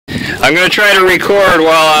I'm going to try to record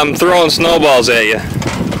while I'm throwing snowballs at you. I'm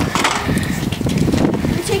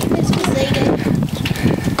taking this because they did.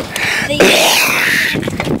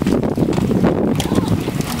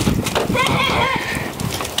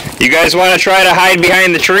 You guys want to try to hide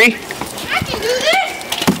behind the tree? I can do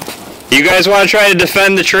this. You guys want to try to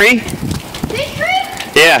defend the tree? This tree?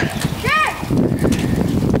 Yeah. Sure.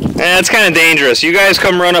 It's kind of dangerous. You guys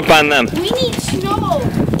come run up on them. We need snow.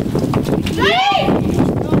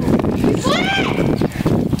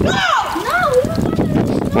 No!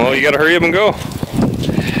 Well, you got to hurry up and go.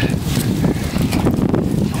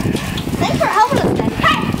 Thanks for helping us, guys.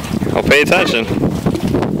 Hey! I'll pay attention.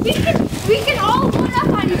 We can all run up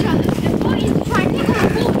on each other. The point is to try and take over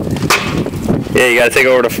the fort. Yeah, you got to take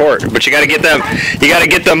over the fort, but you got to get them. You got to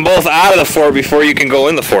get them both out of the fort before you can go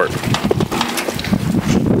in the fort.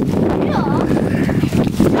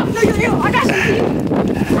 I got some for you.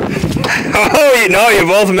 Oh, you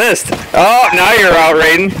both missed. Oh, now you're out,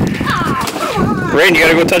 Raiden. Raiden, you got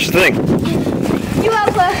to go touch the thing. You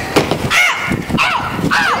have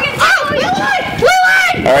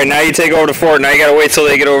All right, now you take over the fort. Now you got to wait till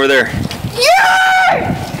they get over there.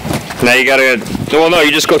 Now you got to. Well, no,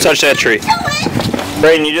 you just go touch that tree.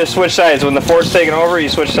 Raiden, you just switch sides. When the fort's taken over, you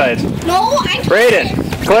switch sides. No, I can't. Raiden,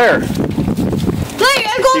 Claire,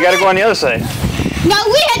 you got to go on the other side. No,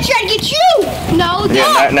 we had tried to get you. No,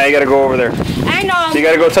 Yeah, now you got to go over there. I know. So you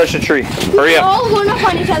got to go touch the tree. Hurry up. All run up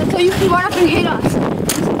on each other so you can run up and hit us.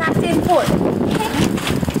 This is not staying in fort.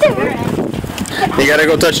 You got to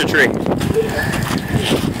go touch the tree.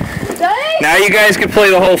 Now you guys can play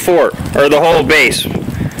the whole fort, or the whole base.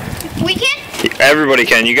 We can? Everybody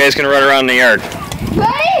can. You guys can run around the yard.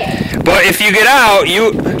 Ready? But if you get out,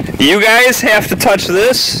 you guys have to touch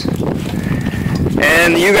this,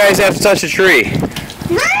 and you guys have to touch the tree.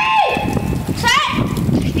 Ready? Set.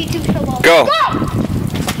 Go.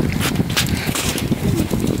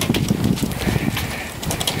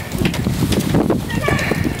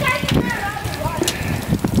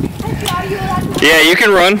 Yeah, you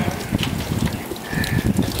can run.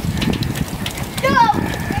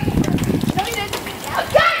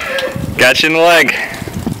 Got you in the leg.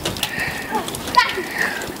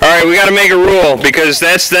 Alright, we gotta make a rule because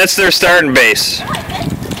that's their starting base.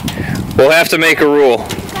 We'll have to make a rule. Man,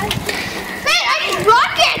 I just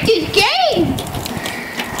rock at this game.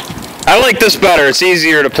 I like this better, it's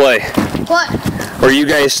easier to play. What? Or you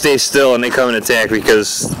guys stay still and they come and attack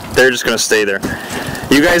because they're just gonna stay there.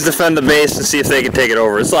 You guys defend the base and see if they can take it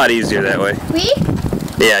over. It's a lot easier that way. We?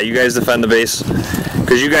 Yeah, you guys defend the base.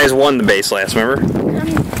 Because you guys won the base last, remember?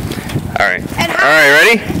 Alright. Alright,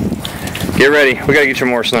 ready? Get ready. We gotta get you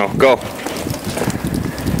more snow. Go.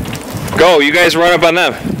 Go, you guys run up on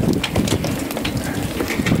them.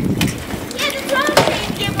 Yeah, the drums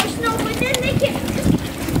can't get more snow, but then they can.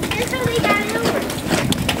 That's how they got it over.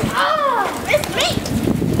 Oh, that's me.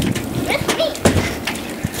 That's me.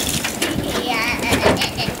 Yeah. That's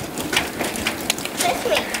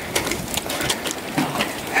me.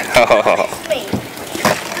 Oh. That's me.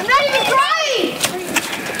 I'm not even trying.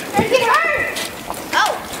 I get hurt.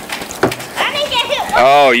 Oh. I didn't get hit.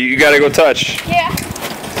 Oh, you gotta go touch. Yeah.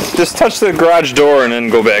 Just touch the garage door and then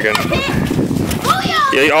go back in. Oh,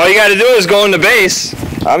 yeah. All you gotta do is go in the base.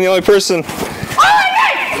 I'm the only person.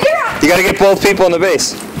 Oh, You gotta get both people in the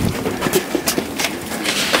base.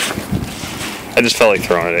 I just felt like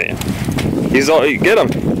throwing it at you. Get him.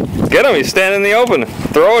 Get him, he's standing in the open.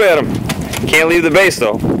 Throw it at him. Can't leave the base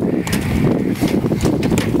though.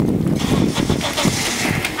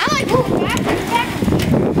 I like moving back.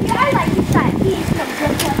 Yeah, I like this side. He's some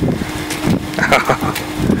good stuff.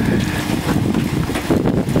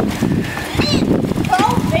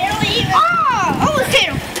 Oh, barely even. Oh, almost hit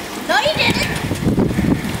him. No, you didn't.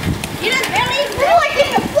 You didn't barely even. You're like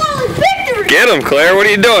getting a flawless victory. Get him, Claire. What are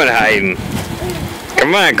you doing hiding?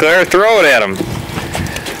 Come on, Claire. Throw it at him.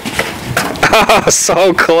 Oh,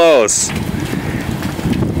 so close.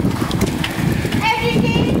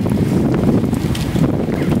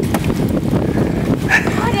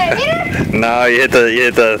 No, you hit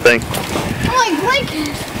the thing. I'm like blinking.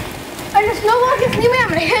 I just snowball gets me, I'm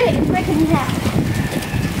gonna hit it and break it in half.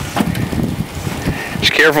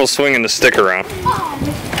 Just careful swinging the stick around. Oh,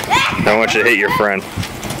 I don't want you to hit your friend.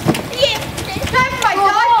 Yeah, it's time for my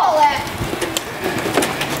dodgeball at.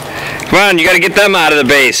 Come on, you got to get them out of the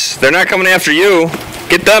base. They're not coming after you.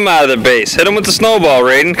 Get them out of the base. Hit them with the snowball,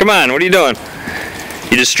 Raiden. Come on, what are you doing?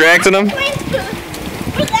 You distracting them?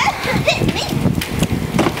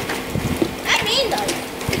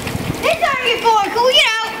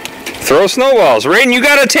 Throw snowballs. Raiden, you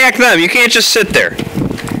got to attack them. You can't just sit there.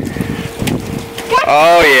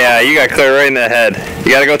 Oh yeah, you got clear right in the head.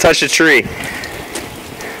 You gotta go touch the tree.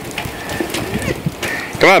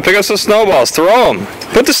 Come on, pick up some snowballs. Throw them.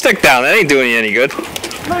 Put the stick down. That ain't doing you any good.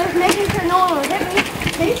 But it's making sure no one will hit me.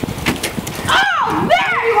 See? Oh,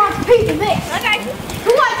 man! He wants a piece of this. Okay.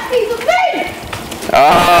 Who wants a piece of this?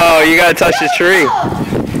 Oh, you gotta touch the tree.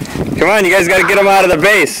 Come on, you guys gotta get them out of the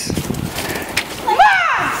base. Come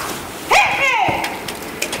on! Hit me!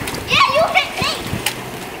 Yeah, you hit me.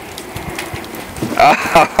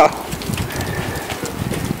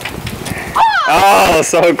 Oh,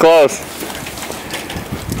 so close.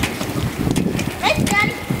 Thanks,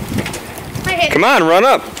 Daddy. I hit Come on, run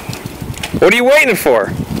up. What are you waiting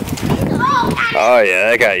for? Oh, Oh yeah,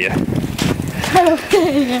 that got you.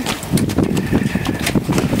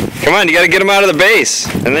 Come on, you gotta get them out of the base.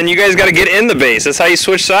 And then you guys gotta get in the base. That's how you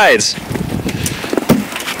switch sides.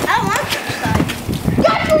 I don't want to switch sides.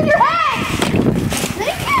 Got you in your head!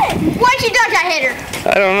 Why'd she duck? I hit her.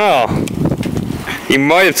 I don't know. You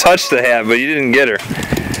might have touched the hat, but you didn't get her.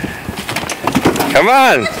 Come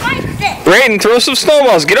on. That's my stick. Brayden, throw some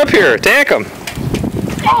snowballs. Get up here. Attack them.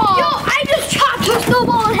 Oh, yo, I just chopped a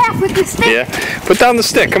snowball in half with this stick. Yeah. Put down the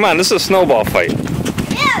stick. Come on, this is a snowball fight.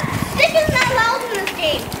 Yeah, stick is not allowed in this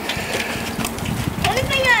game. Only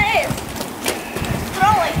thing that is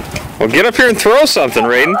throwing. Well, get up here and throw something,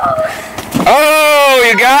 Raiden. Oh,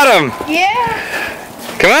 you got him. Yeah.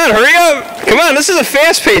 Come on, hurry up. Come on, this is a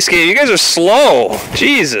fast-paced game. You guys are slow.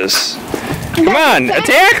 Jesus. Come on,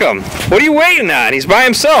 attack him. What are you waiting on? He's by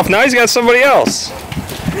himself. Now he's got somebody else.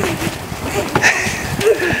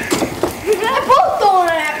 They're both throwing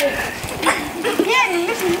it at me.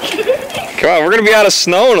 Come on, we're going to be out of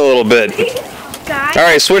snow in a little bit. All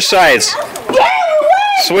right, switch sides. Yeah, we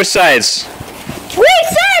win. Switch sides. We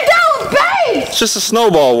said that was base. It's just a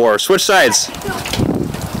snowball war. Switch sides.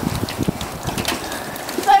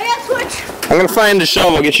 So yeah, switch. I'm going to find the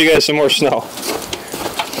shovel, get you guys some more snow.